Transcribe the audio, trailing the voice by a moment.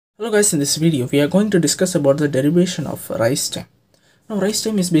Hello guys, in this video we are going to discuss about the derivation of rise time. Now rise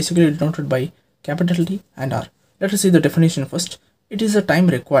time is basically denoted by capital T and R. Let us see the definition first. It is the time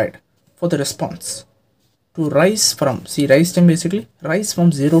required for the response to rise from, rise time basically rise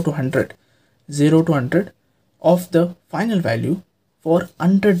from 0 to 100, 0 to 100 of the final value for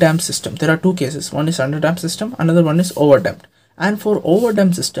underdamped system. There are two cases, one is underdamped system, another one is overdamped. And for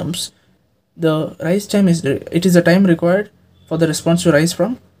overdamped systems, the rise time is the time required for the response to rise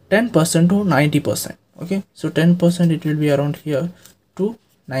from 10% to 90%. Okay, so 10% it will be around here to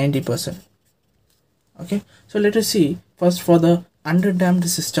 90%. Okay, so let us see first for the underdamped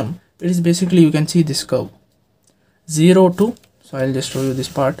system. It is basically, you can see this curve 0 to, so I'll just show you this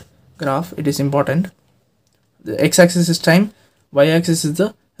part graph. It is important. The x-axis is time, y-axis is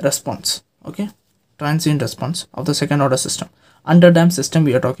the response. Okay, transient response of the second order system. Underdamped system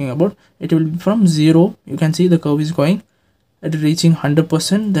we are talking about, it will be from 0, you can see the curve is going at reaching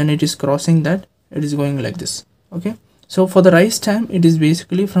 100%, then it is crossing that, it is going like this. Okay, so for the rise time, it is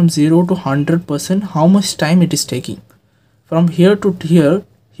basically from 0 to 100%, how much time it is taking from here to here,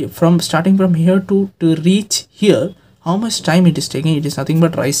 from starting from here to reach here, how much time it is taking. It is nothing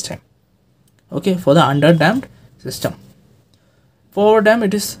but rise time. Okay, for the underdamped system. For overdamped,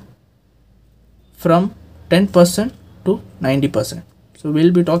 it is from 10% to 90%. So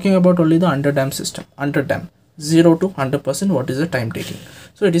we'll be talking about only the underdamped system. Underdamped 0 to 100%, what is the time taking?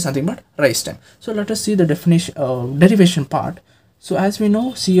 So it is nothing but rise time. So let us see the definition, derivation part. So as we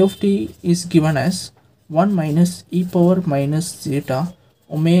know, C of t is given as 1 minus e power minus zeta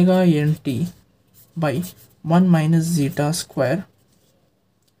omega nt by 1 minus zeta square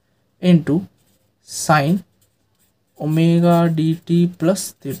into sine omega dt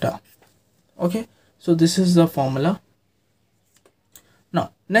plus theta. Okay, so this is the formula.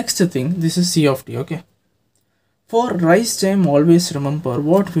 Now next thing, this is C of t. Okay, for rise time, always remember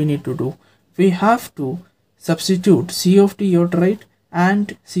what we need to do. We have to substitute C of t, you have to write,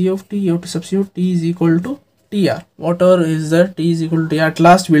 and C of t you have to substitute t is equal to tr. Whatever is that, t is equal to tr. At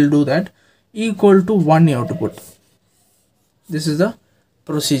last we'll do that. Equal to 1 you have to put. This is the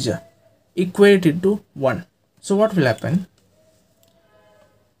procedure. Equate it to 1. So what will happen?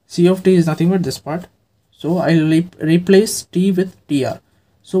 C of t is nothing but this part. So I'll replace t with tr.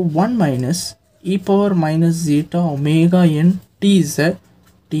 So 1 minus e power minus zeta omega n t is a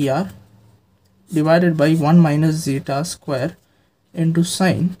tr divided by 1 minus zeta square into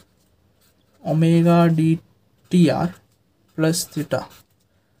sine omega dtr plus theta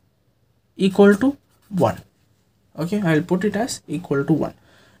equal to 1. Okay, I'll put it as equal to 1.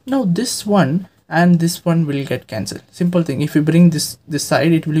 Now this one and this one will get cancelled. Simple thing, if you bring this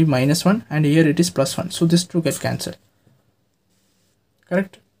side, it will be minus 1 and here it is plus 1. So this two get cancelled.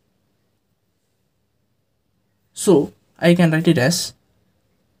 Correct? So I can write it as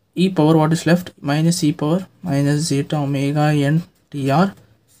e power, what is left, minus e power minus zeta omega n tr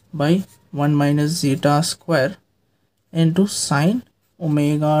by 1 minus zeta square into sine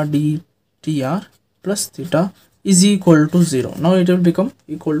omega dtr plus theta is equal to 0. Now it will become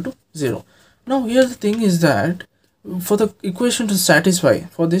equal to 0. Now here the thing is that for the equation to satisfy,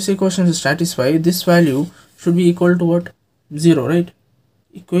 for this equation to satisfy, this value should be equal to what? 0, right?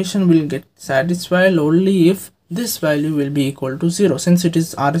 Equation will get satisfied only if this value will be equal to 0, since it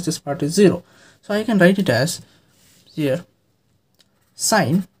is RHS part is 0. So I can write it as here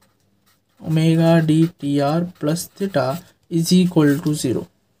sine omega dtr plus theta is equal to 0.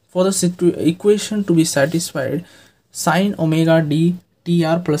 For the equation to be satisfied, sine omega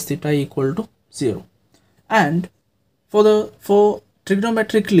dtr plus theta equal to 0. And for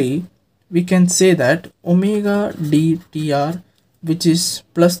trigonometrically, we can say that omega dtr, which is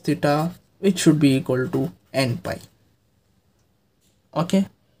plus theta, which should be equal to n pi. Okay,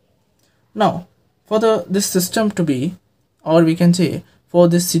 now for this system to be, or we can say for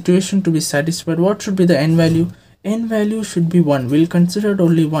this situation to be satisfied, what should be the n value? N value should be 1. We'll consider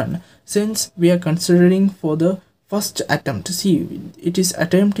only 1 since we are considering for the first attempt. See, it is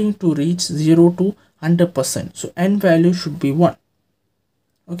attempting to reach 0 to 100%, so n value should be 1.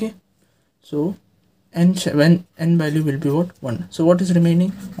 Okay, so when n value will be what? 1. So what is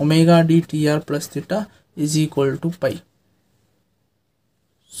remaining? Omega dtr plus theta is equal to pi.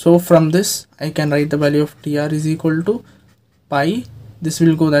 So from this I can write the value of tr is equal to pi, this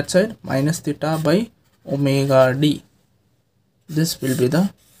will go that side, minus theta by omega d. This will be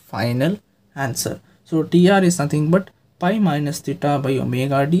the final answer. So tr is nothing but pi minus theta by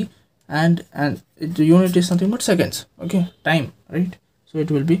omega d, and the unit is nothing but seconds. Okay, time, right? So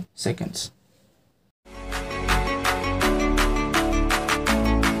it will be seconds.